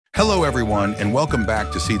Hello everyone, and welcome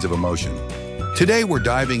back to Seeds of Emotion. Today we're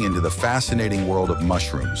diving into the fascinating world of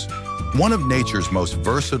mushrooms, one of nature's most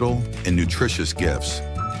versatile and nutritious gifts.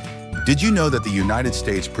 Did you know that the United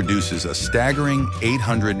States produces a staggering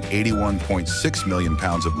 881.6 million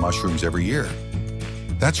pounds of mushrooms every year?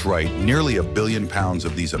 That's right, nearly 1 billion pounds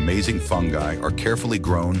of these amazing fungi are carefully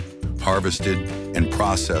grown, harvested, and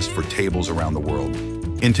processed for tables around the world.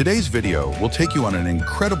 In today's video, we'll take you on an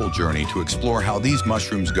incredible journey to explore how these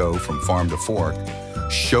mushrooms go from farm to fork,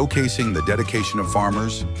 showcasing the dedication of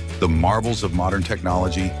farmers, the marvels of modern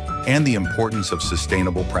technology, and the importance of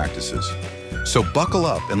sustainable practices. So buckle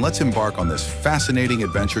up and let's embark on this fascinating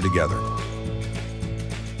adventure together.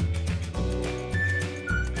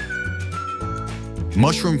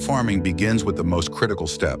 Mushroom farming begins with the most critical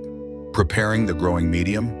step, preparing the growing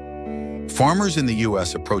medium. Farmers in the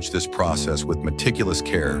U.S. approach this process with meticulous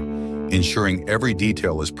care, ensuring every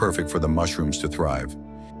detail is perfect for the mushrooms to thrive.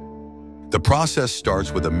 The process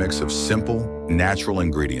starts with a mix of simple, natural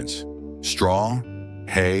ingredients: straw,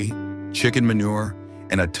 hay, chicken manure,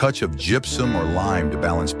 and a touch of gypsum or lime to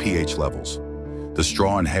balance pH levels. The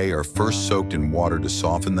straw and hay are first soaked in water to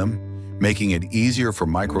soften them, making it easier for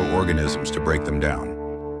microorganisms to break them down.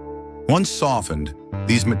 Once softened,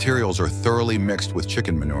 these materials are thoroughly mixed with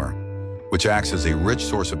chicken manure, which acts as a rich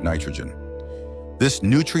source of nitrogen. This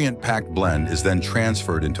nutrient-packed blend is then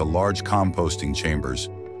transferred into large composting chambers,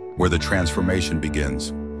 where the transformation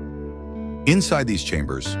begins. Inside these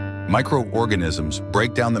chambers, microorganisms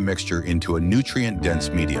break down the mixture into a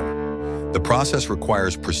nutrient-dense medium. The process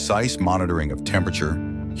requires precise monitoring of temperature,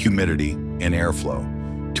 humidity, and airflow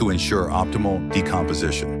to ensure optimal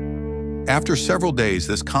decomposition. After several days,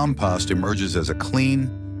 this compost emerges as a clean,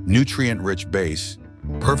 nutrient-rich base,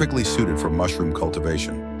 perfectly suited for mushroom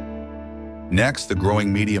cultivation. Next, the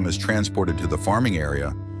growing medium is transported to the farming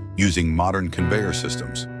area using modern conveyor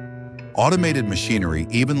systems. Automated machinery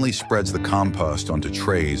evenly spreads the compost onto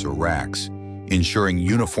trays or racks, ensuring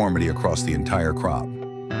uniformity across the entire crop.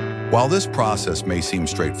 While this process may seem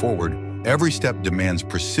straightforward, every step demands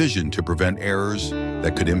precision to prevent errors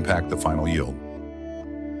that could impact the final yield.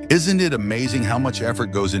 Isn't it amazing how much effort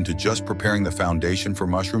goes into just preparing the foundation for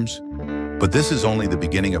mushrooms? But this is only the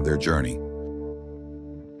beginning of their journey.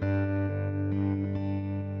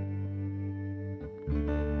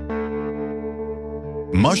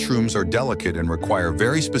 Mushrooms are delicate and require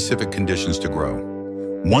very specific conditions to grow.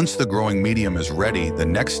 Once the growing medium is ready, the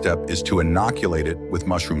next step is to inoculate it with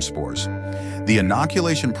mushroom spores. The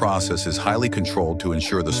inoculation process is highly controlled to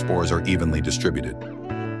ensure the spores are evenly distributed.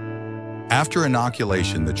 After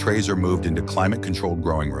inoculation, the trays are moved into climate-controlled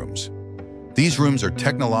growing rooms. These rooms are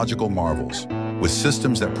technological marvels, with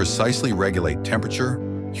systems that precisely regulate temperature,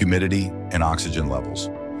 humidity, and oxygen levels.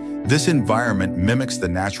 This environment mimics the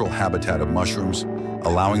natural habitat of mushrooms,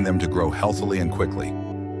 allowing them to grow healthily and quickly.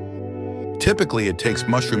 Typically, it takes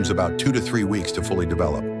mushrooms about 2 to 3 weeks to fully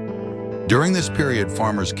develop. During this period,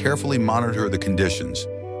 farmers carefully monitor the conditions,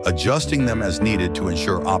 adjusting them as needed to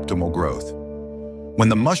ensure optimal growth. When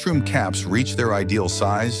the mushroom caps reach their ideal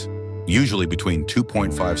size, usually between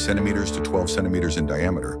 2.5 centimeters to 12 centimeters in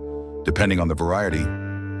diameter, depending on the variety,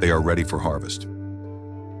 they are ready for harvest.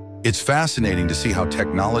 It's fascinating to see how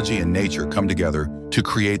technology and nature come together to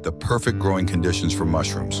create the perfect growing conditions for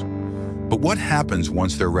mushrooms. But what happens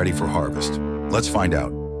once they're ready for harvest? Let's find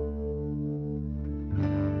out.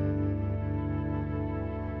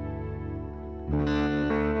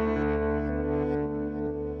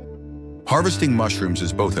 Harvesting mushrooms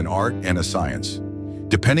is both an art and a science.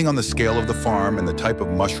 Depending on the scale of the farm and the type of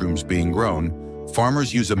mushrooms being grown,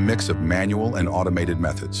 farmers use a mix of manual and automated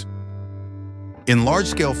methods. In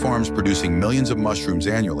large-scale farms producing millions of mushrooms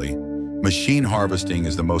annually, machine harvesting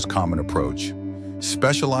is the most common approach.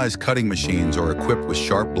 Specialized cutting machines are equipped with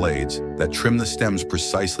sharp blades that trim the stems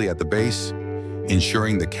precisely at the base,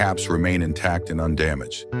 ensuring the caps remain intact and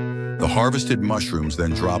undamaged. The harvested mushrooms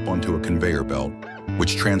then drop onto a conveyor belt,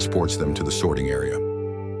 which transports them to the sorting area.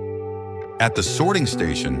 At the sorting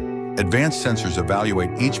station, advanced sensors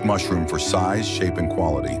evaluate each mushroom for size, shape, and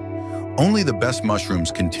quality. Only the best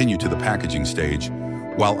mushrooms continue to the packaging stage,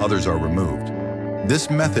 while others are removed. This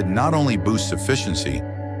method not only boosts efficiency,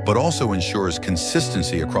 but also ensures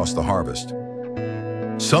consistency across the harvest.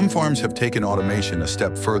 Some farms have taken automation a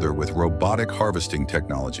step further with robotic harvesting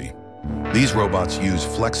technology. These robots use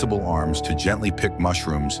flexible arms to gently pick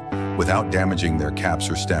mushrooms without damaging their caps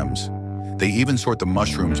or stems. They even sort the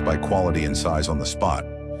mushrooms by quality and size on the spot,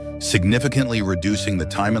 significantly reducing the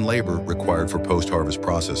time and labor required for post-harvest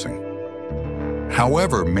processing.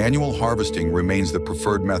 However, manual harvesting remains the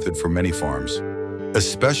preferred method for many farms,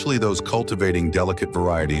 especially those cultivating delicate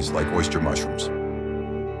varieties like oyster mushrooms.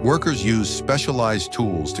 Workers use specialized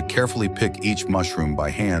tools to carefully pick each mushroom by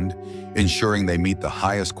hand, ensuring they meet the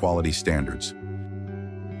highest quality standards.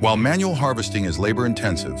 While manual harvesting is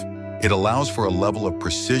labor-intensive, it allows for a level of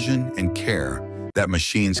precision and care that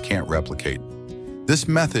machines can't replicate. This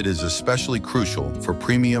method is especially crucial for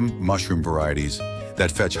premium mushroom varieties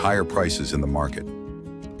that fetch higher prices in the market.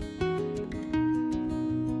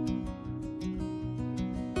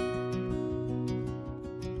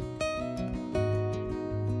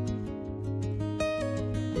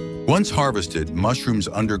 Once harvested, mushrooms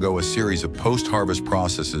undergo a series of post-harvest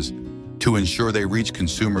processes to ensure they reach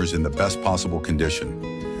consumers in the best possible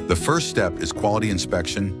condition. The first step is quality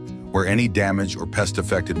inspection, where any damaged or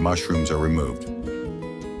pest-affected mushrooms are removed.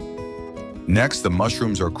 Next, the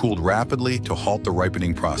mushrooms are cooled rapidly to halt the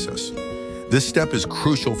ripening process. This step is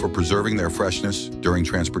crucial for preserving their freshness during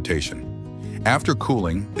transportation. After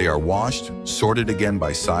cooling, they are washed, sorted again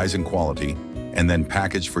by size and quality, and then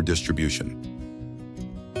packaged for distribution.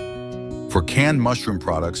 For canned mushroom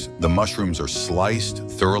products, the mushrooms are sliced,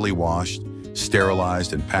 thoroughly washed,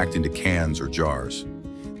 sterilized, and packed into cans or jars.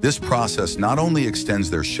 This process not only extends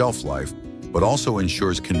their shelf life, but also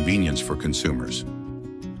ensures convenience for consumers.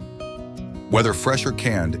 Whether fresh or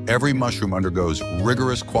canned, every mushroom undergoes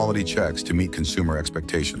rigorous quality checks to meet consumer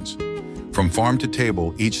expectations. From farm to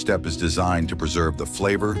table, each step is designed to preserve the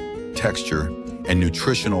flavor, texture, and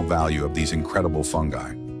nutritional value of these incredible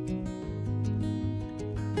fungi.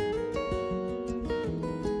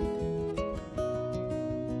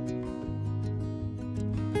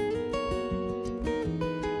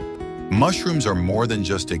 Mushrooms are more than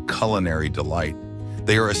just a culinary delight.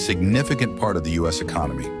 They are a significant part of the U.S.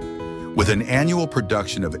 economy. With an annual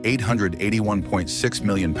production of 881.6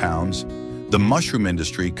 million pounds, the mushroom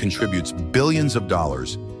industry contributes billions of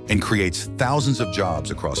dollars and creates thousands of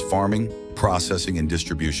jobs across farming, processing, and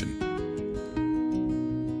distribution.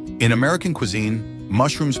 In American cuisine,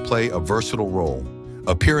 mushrooms play a versatile role,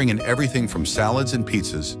 appearing in everything from salads and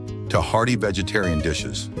pizzas to hearty vegetarian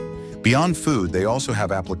dishes. Beyond food, they also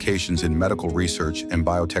have applications in medical research and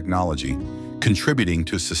biotechnology, contributing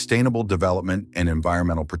to sustainable development and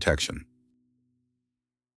environmental protection.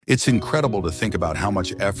 It's incredible to think about how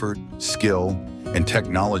much effort, skill, and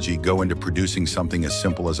technology go into producing something as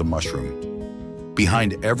simple as a mushroom.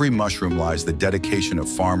 Behind every mushroom lies the dedication of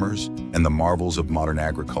farmers and the marvels of modern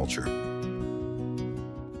agriculture.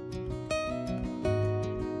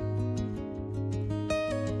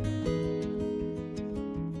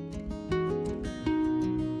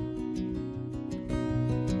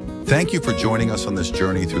 Thank you for joining us on this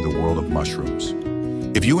journey through the world of mushrooms.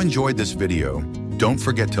 If you enjoyed this video, don't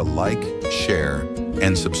forget to like, share,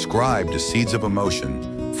 and subscribe to Seeds of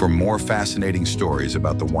Emotion for more fascinating stories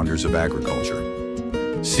about the wonders of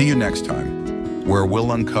agriculture. See you next time, where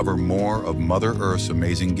we'll uncover more of Mother Earth's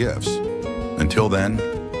amazing gifts. Until then,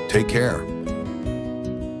 take care.